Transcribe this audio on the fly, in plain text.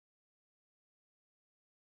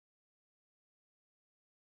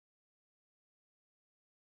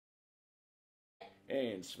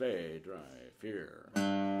1, 2, 3, 4.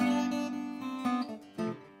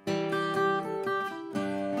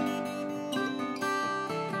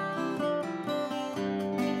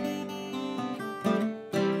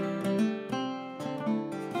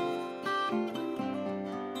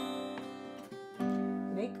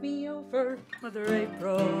 Make me over, Mother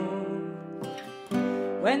April,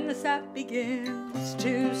 when the sap begins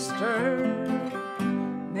to stir.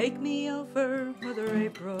 Make me over, Mother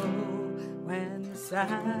April, when the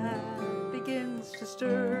sap begins to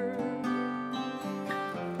stir.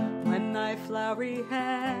 When thy flowery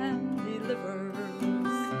hand delivers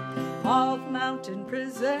of mountain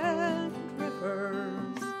present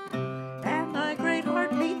rivers, and thy great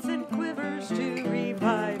heart beats and quivers to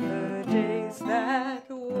revive the days that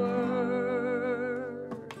were.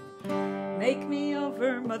 Make me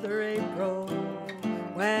over, Mother April,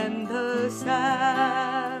 when the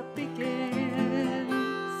sap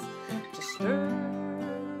begins to stir.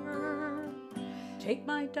 Take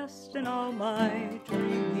my dust and all my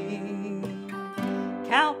dreaming,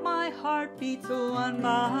 count my heartbeats one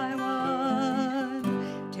by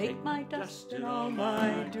one. Take my dust and all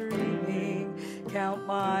my dreaming, count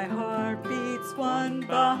my heartbeats one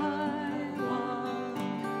by one.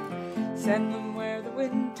 Send them where the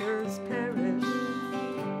winters perish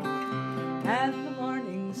and the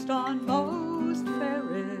morning's dawn most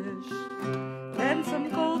fairish. Then some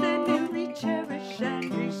golden new re-cherish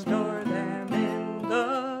and restore them in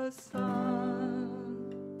the sun.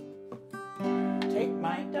 Take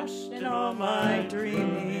my dust and all my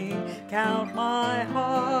dreaming, count my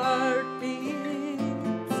heartbeats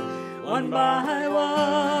one by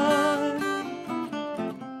one.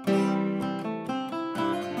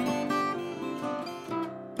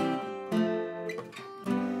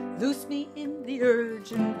 Loose me in the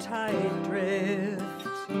urgent tide drift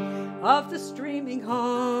of the streaming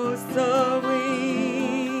hosts of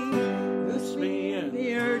wing. Loose me in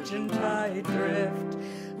the urgent tide drift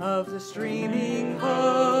of the streaming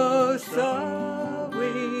hosts of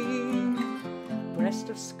wing. Breast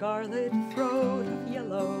of scarlet, throat of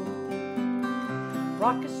yellow,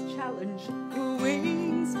 raucous challenge,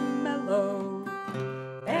 wings mellow.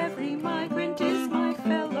 Every migrant is my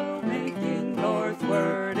fellow, making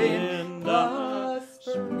northward in the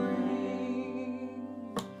spring.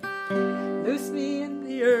 Loose me in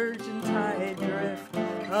the urgent tide drift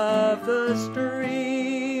of the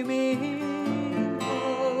streaming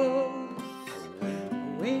host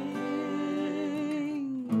wing.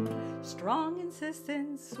 Strong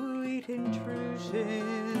insistence, sweet intrusion,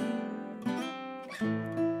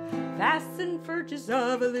 vast and verges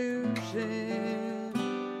of illusion.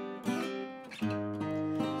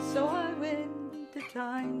 So I win the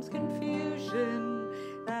time's confusion,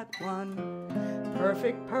 that one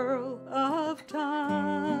perfect pearl of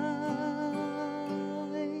time.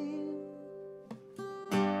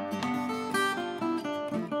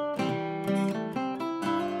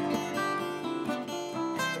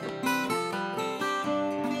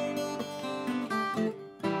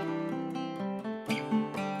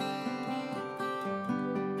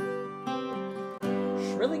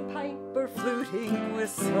 Shrilling pipe or fluting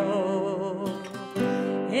whistle,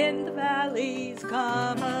 in the valleys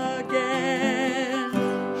come again.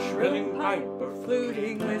 Shrilling pipe or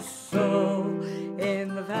fluting whistle,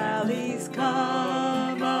 in the valleys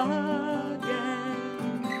come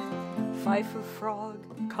again. Fife of frog,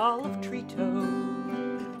 call of tree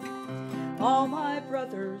toad, all my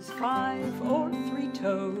brothers 5 or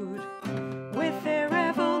 3-toed, with their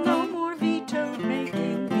revel no more vetoed,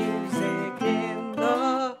 making music in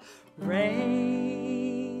the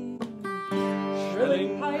rain.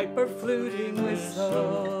 Shrilling pipe or fluting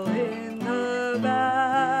whistle, in the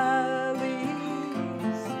valleys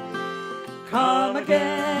come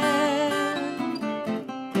again.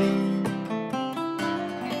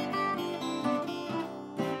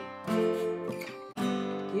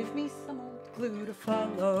 Give me some old clue to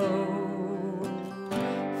follow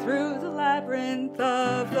through the labyrinth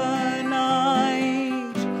of the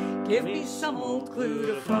night. Give me some old clue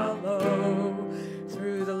to follow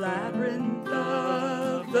through the labyrinth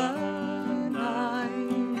of the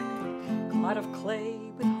night. Clod of clay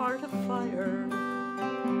with heart of fire,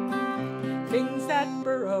 things that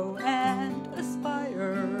burrow and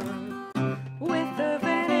aspire, with a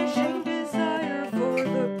vanishing desire for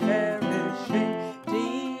the perishing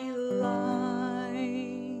delight.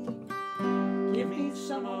 Give me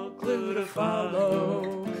some old clue to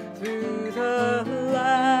follow through the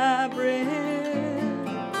labyrinth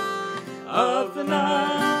of the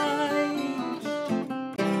night.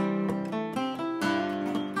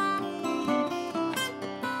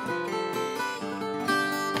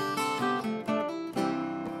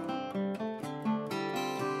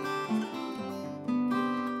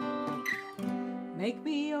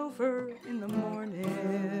 over in the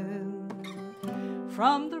morning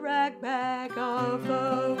from the ragbag of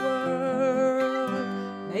the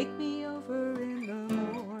world. Make me over in the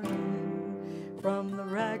morning from the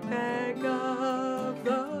ragbag of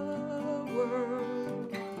the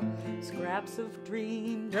world. Scraps of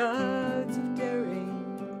dream, duds of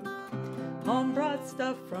daring, home-brought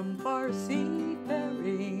stuff from far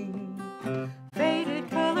seafaring, faded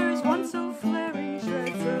colors once so flaring,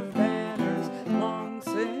 shreds of banners long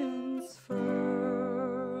since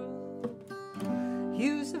furled,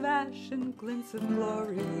 hues of ash and glints of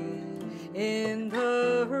glory in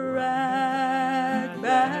the rag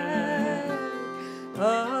bag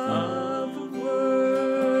of